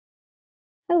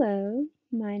Hello,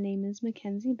 my name is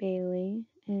Mackenzie Bailey,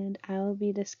 and I will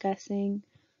be discussing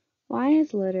why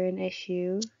is litter an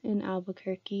issue in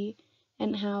Albuquerque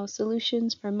and how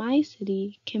solutions for my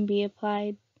city can be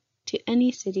applied to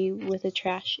any city with a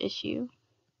trash issue.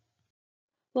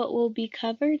 What will be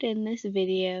covered in this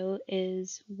video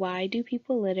is why do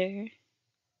people litter,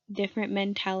 different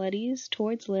mentalities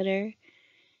towards litter,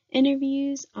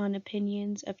 interviews on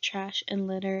opinions of trash and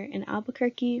litter in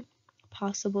Albuquerque,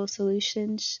 possible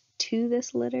solutions to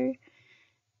this litter,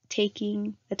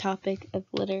 taking the topic of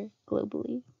litter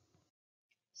globally.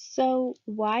 So,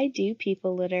 why do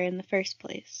people litter in the first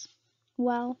place?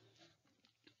 Well,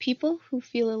 people who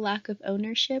feel a lack of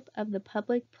ownership of the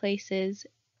public places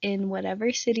in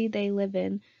whatever city they live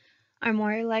in are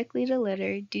more likely to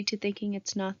litter due to thinking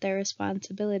it's not their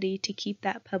responsibility to keep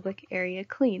that public area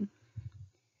clean.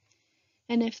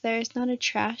 And if there is not a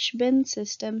trash bin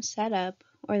system set up,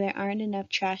 or there aren't enough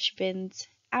trash bins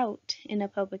out in a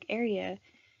public area,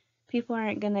 people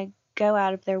aren't going to go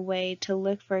out of their way to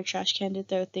look for a trash can to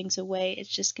throw things away. It's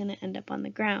just going to end up on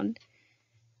the ground.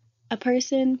 A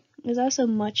person is also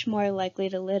much more likely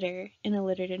to litter in a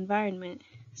littered environment.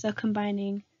 So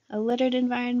combining a littered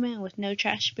environment with no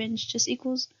trash bins just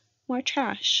equals more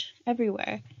trash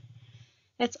everywhere.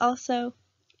 It's also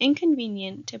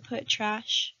inconvenient to put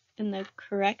trash in the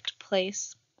correct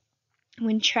place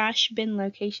when trash bin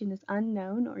location is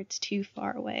unknown or it's too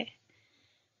far away.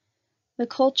 The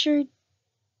culture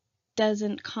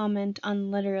doesn't comment on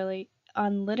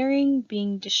littering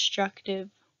being destructive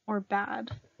or bad.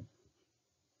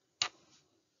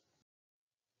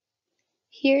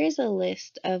 Here is a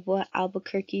list of what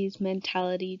Albuquerque's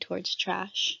mentality towards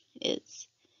trash is.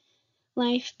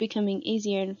 Life becoming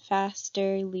easier and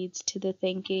faster leads to the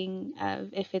thinking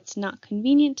of if it's not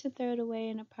convenient to throw it away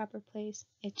in a proper place,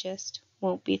 it just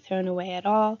won't be thrown away at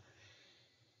all.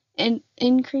 An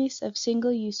increase of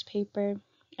single-use paper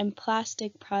and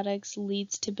plastic products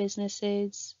leads to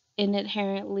businesses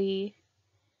inherently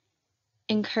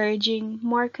encouraging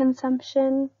more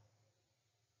consumption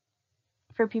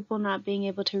for people not being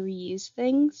able to reuse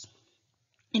things.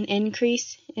 An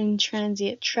increase in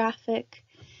transient traffic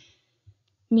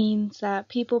means that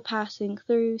people passing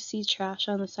through see trash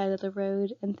on the side of the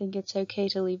road and think it's okay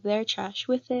to leave their trash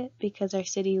with it because our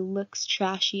city looks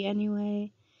trashy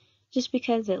anyway. Just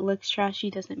because it looks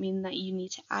trashy doesn't mean that you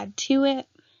need to add to it.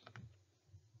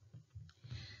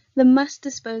 The must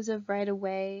dispose of right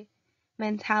away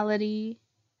mentality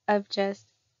of just,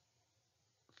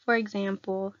 for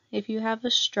example, if you have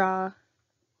a straw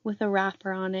with a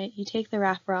wrapper on it, you take the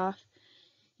wrapper off,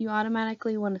 you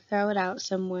automatically want to throw it out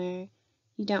somewhere.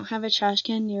 You don't have a trash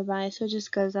can nearby, so it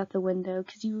just goes out the window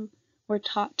because you were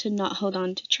taught to not hold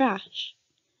on to trash.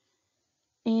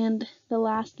 And the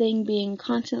last thing being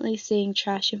constantly seeing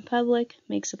trash in public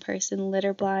makes a person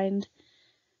litter blind.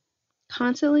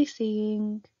 Constantly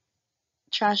seeing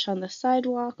trash on the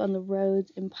sidewalk, on the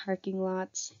roads, in parking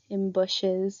lots, in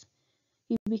bushes,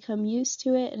 you become used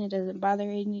to it and it doesn't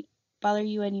bother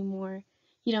you anymore.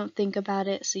 You don't think about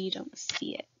it, so you don't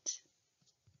see it.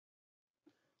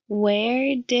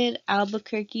 Where did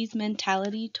Albuquerque's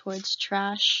mentality towards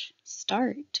trash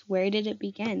start? Where did it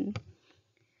begin?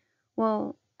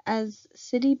 Well, as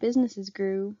city businesses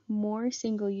grew, more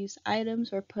single-use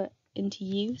items were put into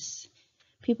use.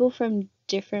 People from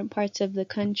different parts of the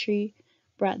country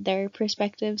brought their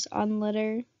perspectives on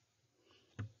litter.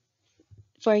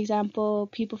 For example,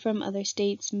 people from other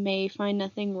states may find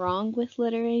nothing wrong with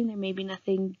littering. There may be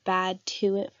nothing bad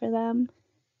to it for them.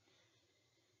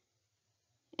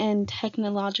 And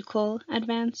technological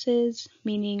advances,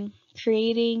 meaning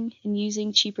creating and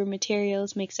using cheaper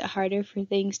materials, makes it harder for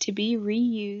things to be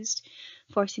reused,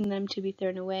 forcing them to be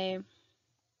thrown away.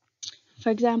 For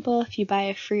example, if you buy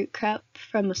a fruit cup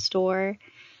from a store,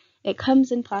 it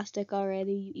comes in plastic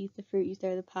already. You eat the fruit, you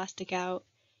throw the plastic out.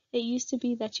 It used to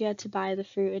be that you had to buy the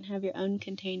fruit and have your own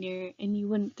container, and you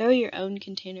wouldn't throw your own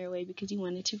container away because you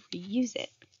wanted to reuse it.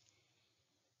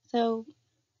 So,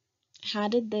 how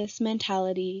did this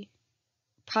mentality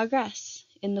progress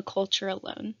in the culture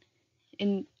alone,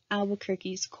 in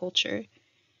Albuquerque's culture?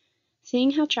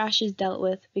 Seeing how trash is dealt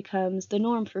with becomes the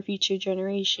norm for future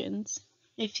generations.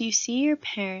 If you see your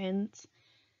parents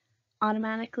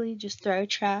automatically just throw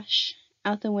trash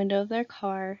out the window of their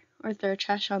car or throw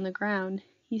trash on the ground,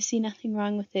 you see nothing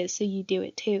wrong with it, so you do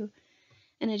it too.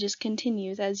 And it just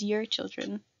continues as your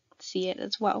children see it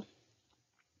as well.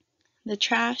 The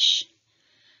trash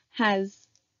has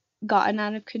gotten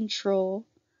out of control,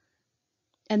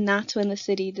 and that's when the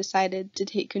city decided to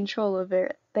take control of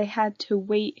it. They had to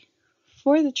wait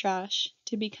for the trash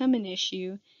to become an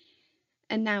issue,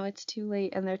 and now it's too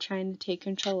late and they're trying to take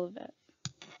control of it.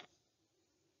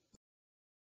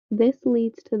 This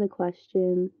leads to the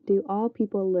question, do all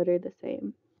people litter the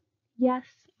same? Yes,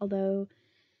 although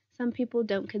some people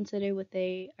don't consider what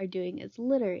they are doing as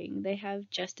littering. They have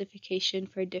justification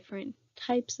for different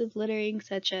types of littering,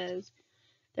 such as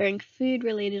throwing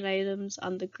food-related items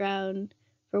on the ground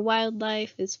for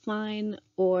wildlife is fine,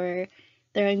 or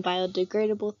throwing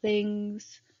biodegradable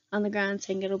things on the ground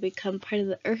saying it'll become part of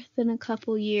the earth in a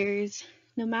couple years.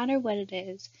 No matter what it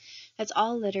is, it's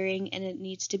all littering and it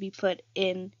needs to be put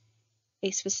in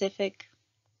a specific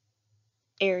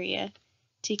area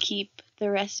to keep the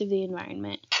rest of the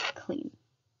environment clean.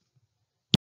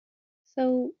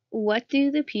 So, what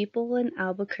do the people in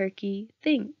Albuquerque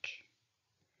think?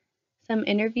 Some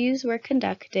interviews were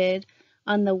conducted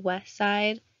on the west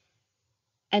side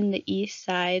and the east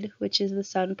side, which is the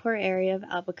Sunport area of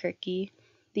Albuquerque.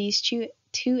 These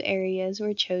two areas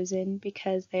were chosen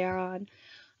because they are on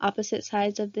opposite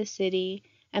sides of the city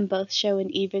and both show an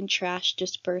even trash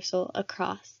dispersal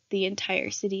across the entire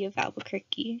city of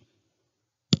Albuquerque.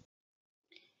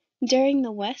 During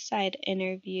the West Side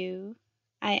interview,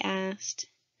 I asked,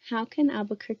 how can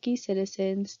Albuquerque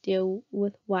citizens deal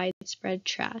with widespread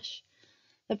trash?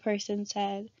 The person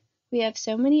said, we have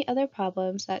so many other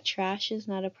problems that trash is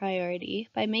not a priority.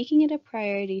 By making it a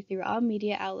priority through all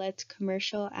media outlets,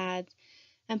 commercial ads,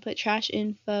 and put trash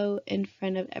info in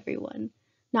front of everyone.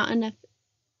 Not enough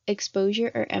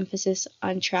exposure or emphasis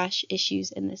on trash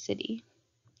issues in the city.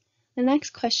 The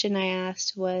next question I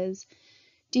asked was,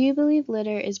 do you believe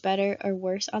litter is better or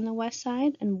worse on the west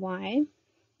side, and why?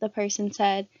 The person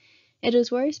said, it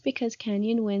is worse because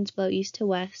canyon winds blow east to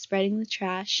west, spreading the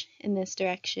trash in this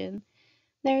direction.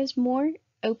 There is more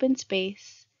open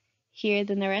space here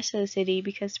than the rest of the city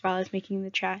because sprawl is making the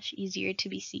trash easier to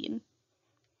be seen.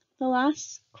 The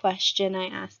last question I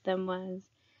asked them was,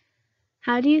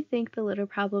 how do you think the litter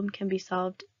problem can be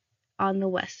solved on the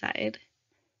west side?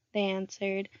 They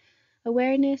answered,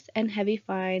 awareness and heavy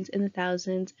fines in the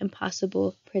thousands and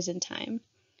possible prison time.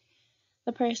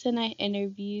 The person I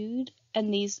interviewed,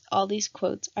 and all these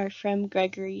quotes are from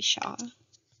Gregory Shaw.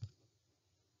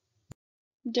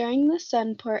 During the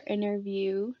Sunport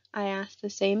interview, I asked the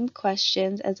same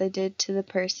questions as I did to the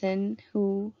person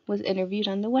who was interviewed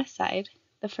on the west side.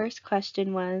 The first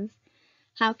question was,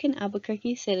 how can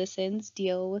Albuquerque citizens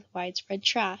deal with widespread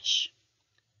trash?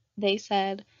 They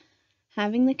said,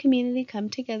 having the community come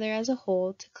together as a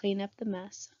whole to clean up the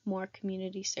mess, more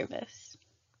community service.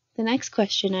 The next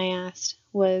question I asked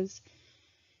was,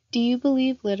 do you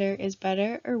believe litter is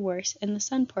better or worse in the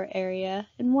Sunport area,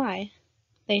 and why?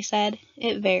 They said,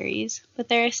 it varies, but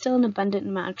there is still an abundant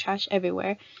amount of trash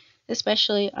everywhere,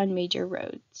 especially on major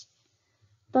roads.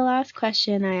 The last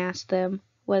question I asked them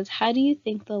was, how do you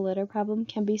think the litter problem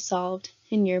can be solved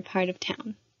in your part of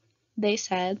town? They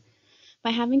said, by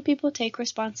having people take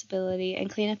responsibility and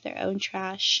clean up their own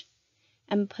trash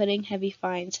and putting heavy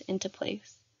fines into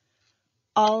place.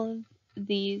 All of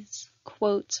these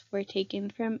quotes were taken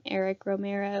from Eric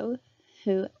Romero,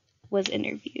 who was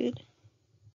interviewed.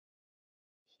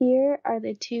 Here are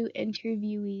the two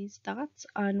interviewees' thoughts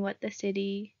on what the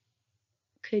city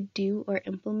could do or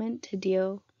implement to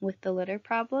deal with the litter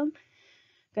problem.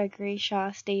 Gregory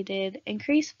Shaw stated,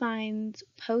 increase fines,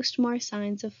 post more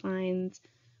signs of fines,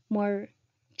 more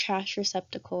trash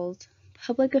receptacles.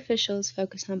 Public officials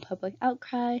focus on public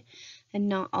outcry and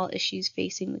not all issues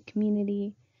facing the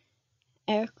community.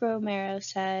 Eric Romero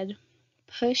said,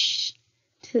 push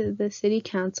to the city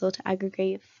council to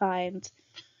aggregate fines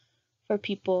for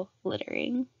people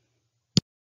littering.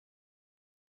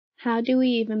 How do we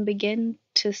even begin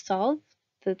to solve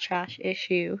the trash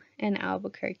issue in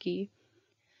Albuquerque?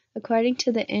 According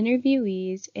to the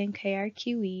interviewees in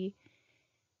KRQE,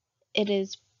 it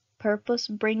is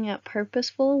bringing up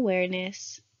purposeful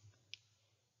awareness,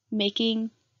 making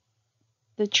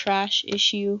the trash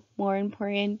issue more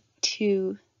important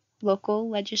to local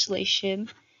legislation,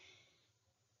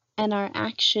 and our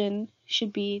action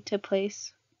should be to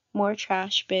place more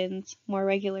trash bins more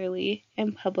regularly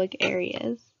in public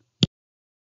areas.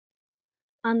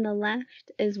 On the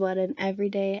left is what an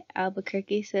everyday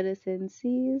Albuquerque citizen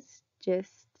sees,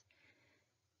 just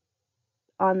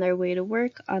on their way to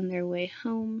work, on their way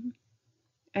home.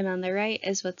 And on the right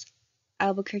is what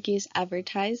Albuquerque is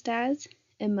advertised as,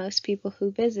 and most people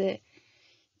who visit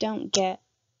don't get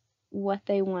what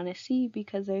they want to see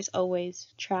because there's always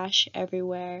trash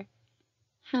everywhere.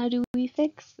 How do we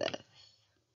fix this?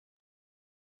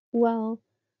 Well,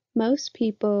 most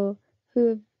people who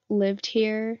have lived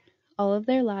here all of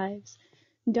their lives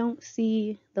don't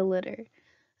see the litter.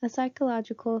 A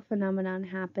psychological phenomenon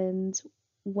happens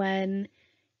when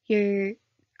You're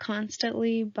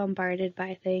constantly bombarded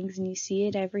by things and you see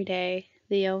it every day.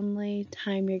 The only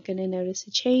time you're going to notice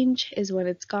a change is when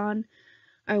it's gone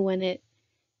or when it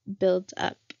builds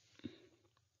up.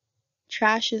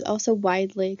 Trash is also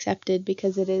widely accepted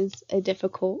because it is a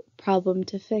difficult problem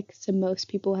to fix, and most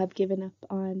people have given up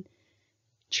on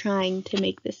trying to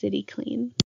make the city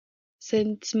clean.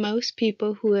 Since most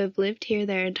people who have lived here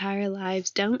their entire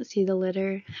lives don't see the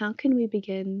litter, how can we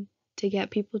begin to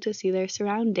get people to see their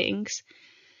surroundings?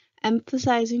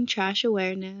 Emphasizing trash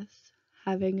awareness,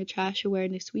 having a trash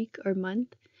awareness week or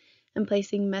month, and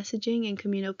placing messaging in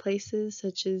communal places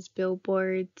such as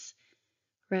billboards,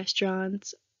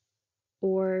 restaurants,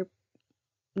 or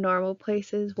normal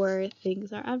places where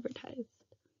things are advertised.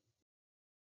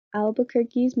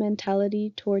 Albuquerque's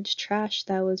mentality towards trash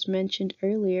that was mentioned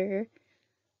earlier,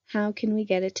 how can we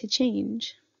get it to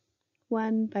change?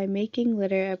 1. By making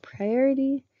litter a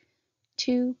priority.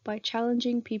 2. By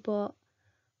challenging people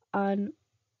on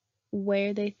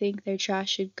where they think their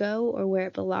trash should go or where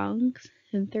it belongs.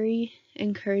 And 3.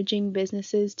 Encouraging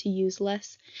businesses to use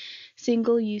less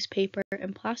single-use paper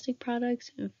and plastic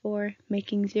products. And 4.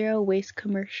 Making zero-waste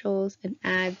commercials and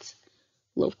ads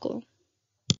local.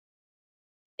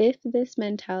 If this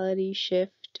mentality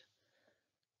shift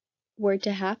were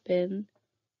to happen,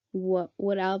 what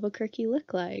would Albuquerque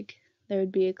look like? There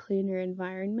would be a cleaner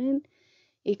environment,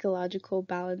 ecological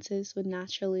balances would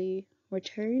naturally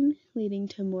return, leading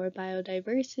to more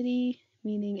biodiversity,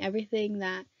 meaning everything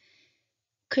that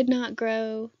could not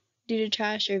grow due to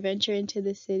trash or venture into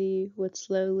the city would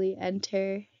slowly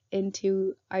enter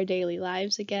into our daily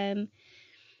lives again.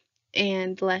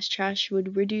 And less trash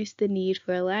would reduce the need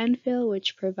for a landfill,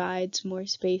 which provides more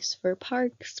space for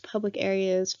parks, public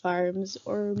areas, farms,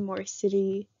 or more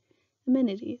city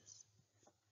amenities.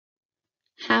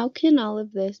 How can all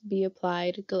of this be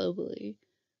applied globally?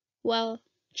 Well,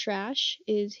 trash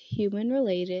is human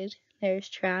related. There's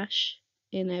trash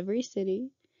in every city,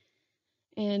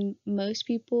 and most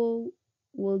people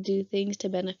will do things to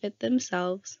benefit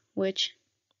themselves, which,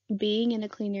 being in a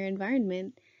cleaner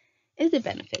environment, is a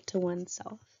benefit to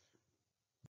oneself.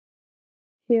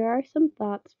 Here are some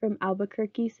thoughts from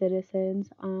Albuquerque citizens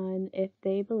on if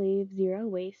they believe zero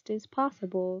waste is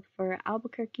possible for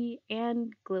Albuquerque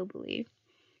and globally.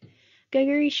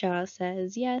 Gregory Shaw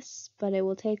says yes, but it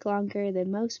will take longer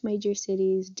than most major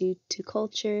cities due to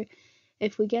culture.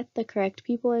 If we get the correct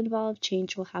people involved,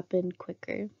 change will happen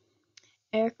quicker.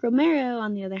 Eric Romero,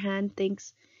 on the other hand,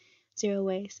 thinks zero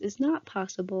waste is not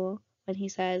possible when he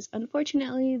says,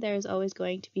 unfortunately, there is always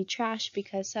going to be trash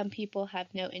because some people have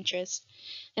no interest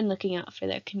in looking out for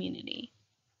their community.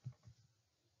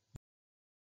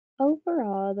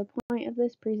 Overall, the point of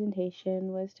this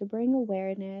presentation was to bring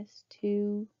awareness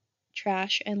to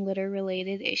trash and litter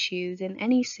related issues in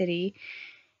any city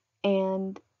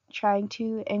and trying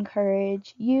to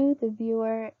encourage you, the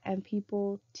viewer, and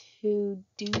people to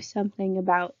do something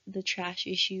about the trash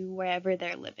issue wherever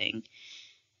they're living.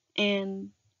 And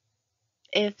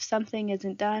if something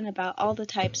isn't done about all the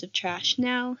types of trash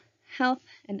now, health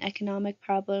and economic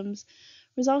problems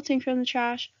resulting from the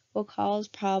trash will cause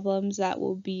problems that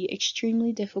will be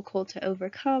extremely difficult to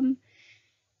overcome,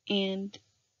 and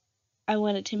I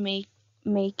wanted to make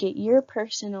it your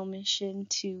personal mission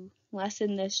to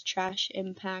lessen this trash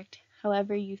impact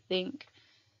however you think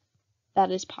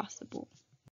that is possible.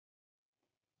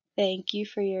 Thank you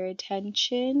for your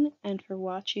attention and for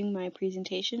watching my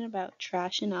presentation about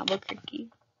trash in Albuquerque.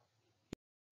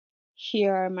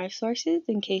 Here are my sources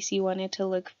in case you wanted to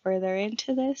look further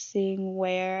into this, seeing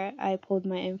where I pulled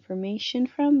my information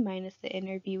from minus the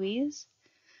interviewees.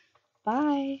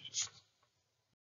 Bye!